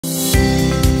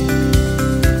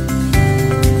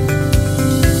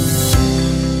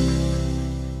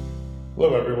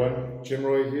Hello everyone, Jim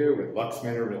Roy here with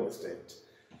LuxManor Real Estate.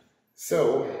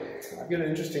 So, I've got an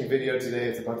interesting video today.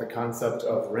 It's about the concept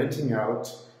of renting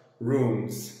out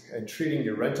rooms and treating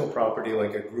your rental property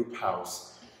like a group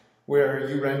house,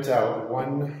 where you rent out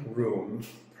one room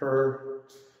per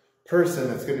person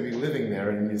that's going to be living there,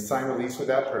 and you sign a lease with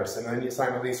that person, and then you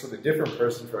sign a lease with a different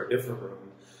person for a different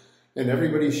room, and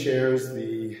everybody shares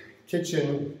the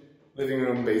kitchen, living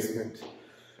room, basement,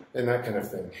 and that kind of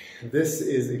thing. This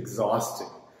is exhausting,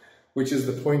 which is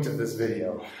the point of this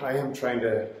video. I am trying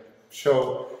to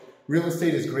show real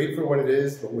estate is great for what it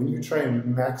is, but when you try and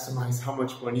maximize how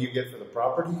much money you get for the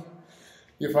property,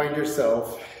 you find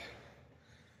yourself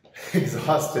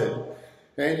exhausted,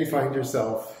 and you find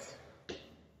yourself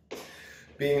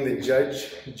being the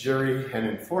judge, jury, and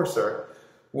enforcer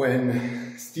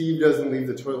when Steve doesn't leave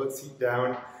the toilet seat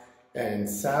down and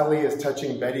Sally is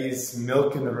touching Betty's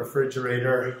milk in the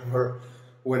refrigerator or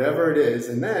whatever it is,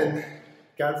 and then,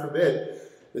 God forbid,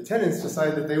 the tenants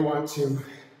decide that they want to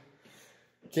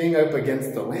gang up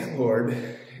against the landlord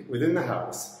within the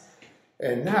house,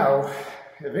 and now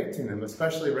evicting them,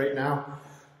 especially right now.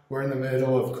 We're in the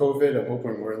middle of COVID. I'm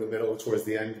hoping we're in the middle, towards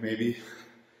the end maybe,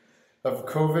 of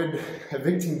COVID.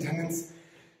 Evicting tenants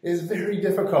is very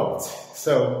difficult.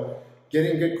 So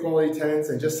getting good quality tenants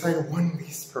and just sign one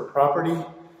lease per property,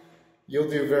 you'll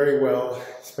do very well.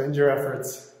 Spend your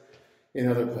efforts in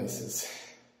other places.